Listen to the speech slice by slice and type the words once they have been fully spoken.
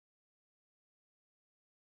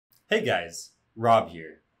Hey guys, Rob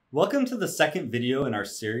here. Welcome to the second video in our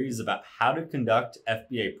series about how to conduct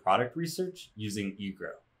FBA product research using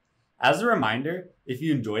Egrow. As a reminder, if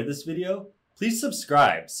you enjoyed this video, please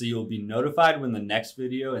subscribe so you will be notified when the next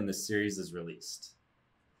video in this series is released.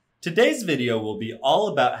 Today's video will be all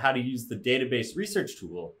about how to use the database research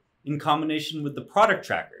tool in combination with the product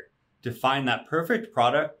tracker to find that perfect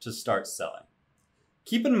product to start selling.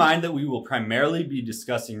 Keep in mind that we will primarily be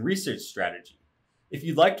discussing research strategy. If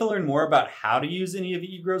you'd like to learn more about how to use any of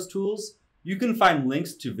Egrow's tools, you can find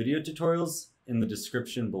links to video tutorials in the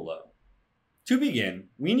description below. To begin,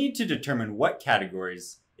 we need to determine what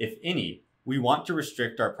categories, if any, we want to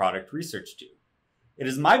restrict our product research to. It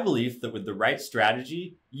is my belief that with the right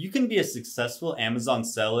strategy, you can be a successful Amazon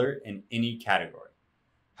seller in any category.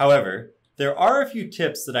 However, there are a few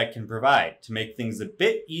tips that I can provide to make things a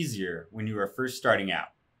bit easier when you are first starting out.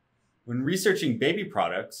 When researching baby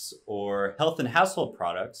products or health and household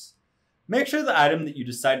products, make sure the item that you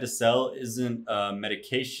decide to sell isn't a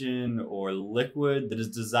medication or liquid that is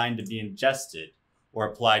designed to be ingested or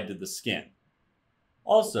applied to the skin.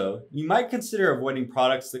 Also, you might consider avoiding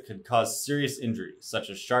products that could cause serious injury, such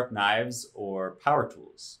as sharp knives or power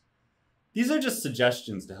tools. These are just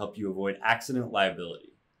suggestions to help you avoid accident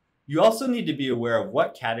liability. You also need to be aware of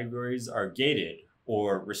what categories are gated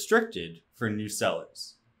or restricted for new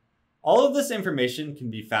sellers. All of this information can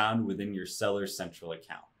be found within your Seller Central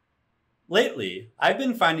account. Lately, I've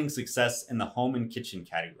been finding success in the home and kitchen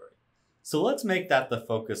category, so let's make that the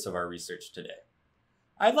focus of our research today.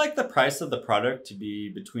 I'd like the price of the product to be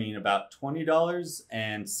between about $20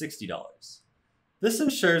 and $60. This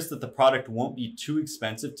ensures that the product won't be too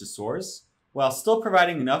expensive to source while still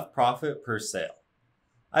providing enough profit per sale.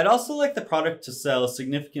 I'd also like the product to sell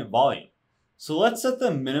significant volume. So let's set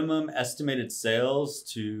the minimum estimated sales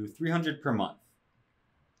to 300 per month.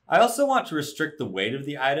 I also want to restrict the weight of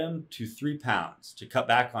the item to 3 pounds to cut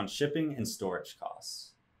back on shipping and storage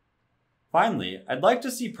costs. Finally, I'd like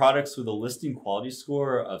to see products with a listing quality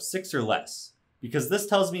score of 6 or less, because this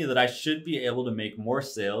tells me that I should be able to make more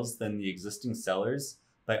sales than the existing sellers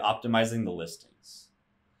by optimizing the listings.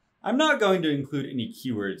 I'm not going to include any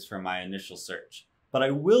keywords from my initial search, but I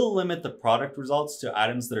will limit the product results to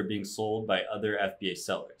items that are being sold by other FBA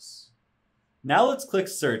sellers. Now let's click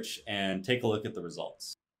search and take a look at the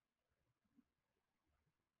results.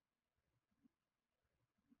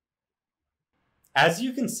 As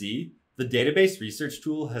you can see, the database research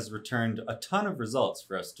tool has returned a ton of results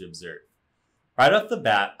for us to observe. Right off the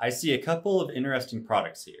bat, I see a couple of interesting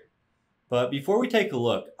products here. But before we take a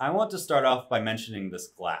look, I want to start off by mentioning this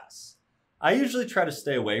glass. I usually try to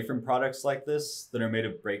stay away from products like this that are made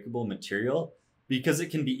of breakable material because it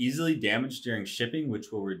can be easily damaged during shipping,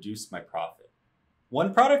 which will reduce my profit.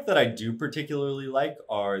 One product that I do particularly like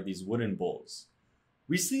are these wooden bowls.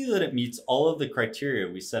 We see that it meets all of the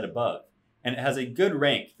criteria we set above, and it has a good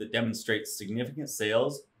rank that demonstrates significant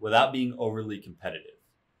sales without being overly competitive.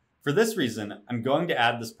 For this reason, I'm going to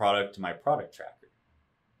add this product to my product tracker.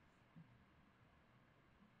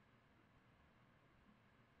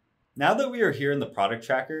 Now that we are here in the product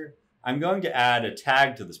tracker, I'm going to add a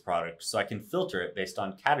tag to this product so I can filter it based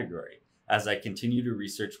on category as I continue to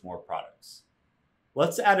research more products.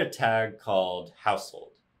 Let's add a tag called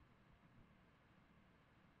household.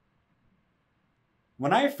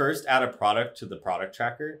 When I first add a product to the product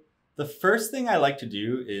tracker, the first thing I like to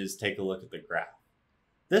do is take a look at the graph.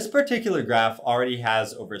 This particular graph already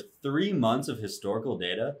has over 3 months of historical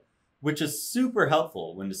data, which is super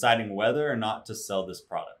helpful when deciding whether or not to sell this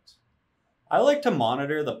product. I like to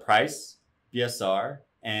monitor the price, BSR,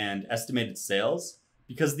 and estimated sales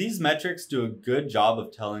because these metrics do a good job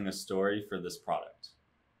of telling a story for this product.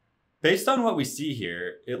 Based on what we see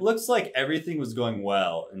here, it looks like everything was going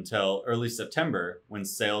well until early September when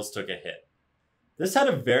sales took a hit. This had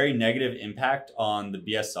a very negative impact on the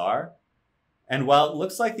BSR, and while it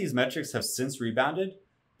looks like these metrics have since rebounded,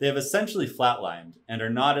 they have essentially flatlined and are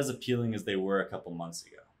not as appealing as they were a couple months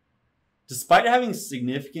ago. Despite having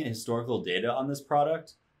significant historical data on this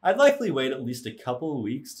product, I'd likely wait at least a couple of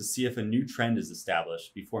weeks to see if a new trend is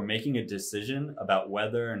established before making a decision about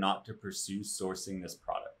whether or not to pursue sourcing this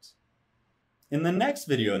product. In the next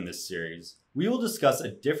video in this series, we will discuss a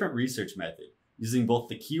different research method using both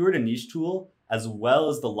the keyword and niche tool as well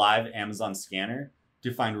as the live Amazon scanner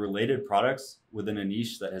to find related products within a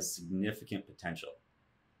niche that has significant potential.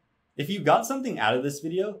 If you got something out of this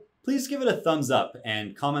video, please give it a thumbs up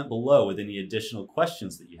and comment below with any additional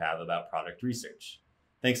questions that you have about product research.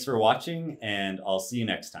 Thanks for watching, and I'll see you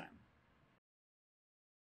next time.